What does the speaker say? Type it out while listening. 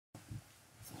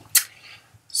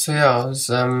So yeah, I was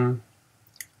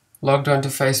logged onto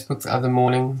Facebook the other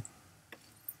morning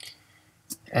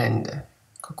and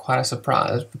got quite a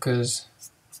surprise because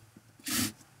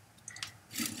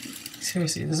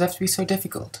seriously, does it have to be so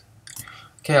difficult?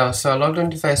 Okay, so I logged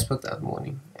onto Facebook the other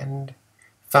morning and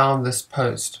found this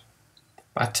post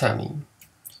by Tammy.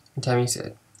 And Tammy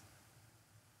said,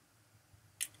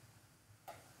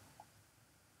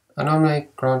 I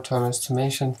nominate Grant Thomas to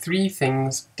mention 3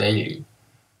 things daily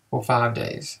for 5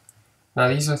 days. Now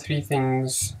these are 3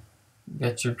 things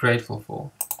that you're grateful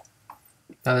for.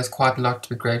 Now there's quite a lot to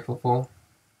be grateful for.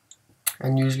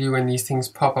 And usually when these things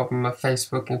pop up on my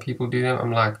Facebook and people do them,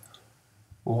 I'm like,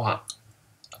 what?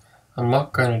 I'm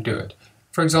not going to do it.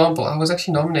 For example, I was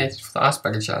actually nominated for the Ice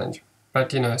Bucket Challenge.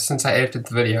 But, since I edited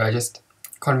the video, I just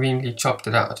conveniently chopped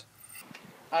it out.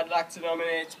 I'd like to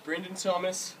nominate Brendan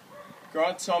Thomas,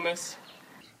 Grant Thomas.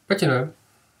 But,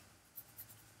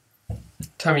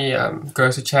 Tammy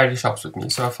goes to charity shops with me,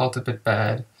 so I felt a bit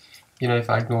bad, if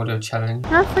I ignored her challenge.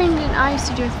 My friend and I used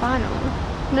to do with vinyl.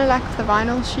 Like the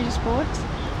vinyl she just bought.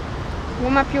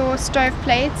 Warm up your stove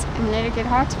plates and let it get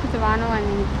hot with the vinyl and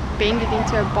then bend it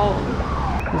into a bowl.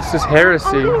 This is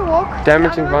heresy.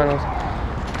 Damaging vinyls.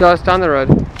 No, it's down the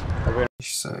road.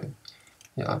 So,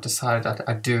 yeah, I've decided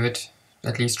I'd do it.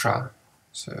 At least try.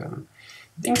 So,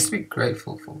 things to be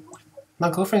grateful for.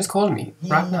 My girlfriend's calling me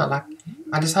right now. Like,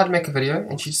 I decided to make a video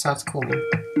and she decides to call me.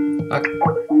 Like,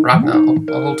 right now, of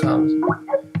all times.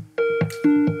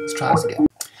 Let's try this again.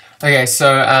 Okay,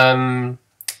 so,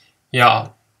 yeah.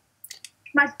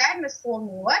 My dad must call me,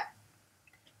 what?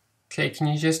 Okay, can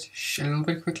you just a little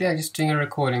bit quickly? I'm just doing a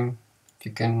recording. If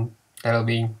you can, that'll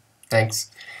be,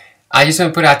 thanks. I just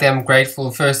want to put out there, I'm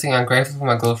grateful. First thing, I'm grateful for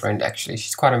my girlfriend, actually.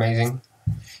 She's quite amazing.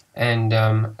 And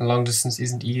long distance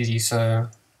isn't easy, so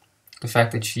the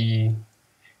fact that she,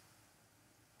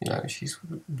 she's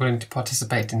willing to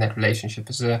participate in that relationship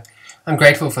is, I'm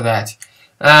grateful for that.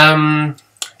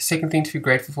 Second thing to be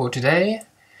grateful for today,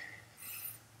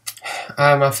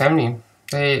 my family.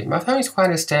 My family's quite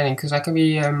understanding because I can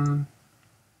be kind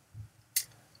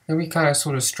of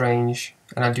sort of strange,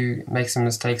 and I do make some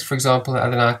mistakes. For example, the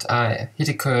other night I hit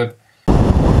a curb.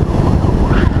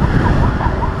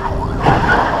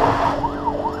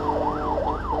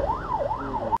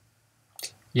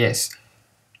 Yes.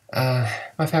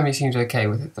 My family seems okay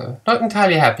with it though. Not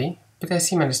entirely happy, but they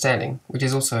seem understanding, which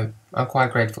is also, I'm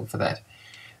quite grateful for that.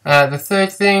 The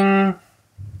third thing,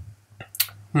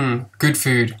 good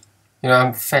food.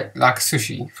 I'm fat, like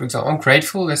sushi, for example. I'm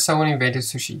grateful that someone invented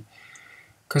sushi,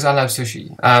 because I love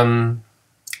sushi.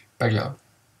 But yeah,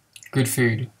 good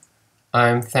food.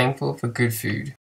 I'm thankful for good food.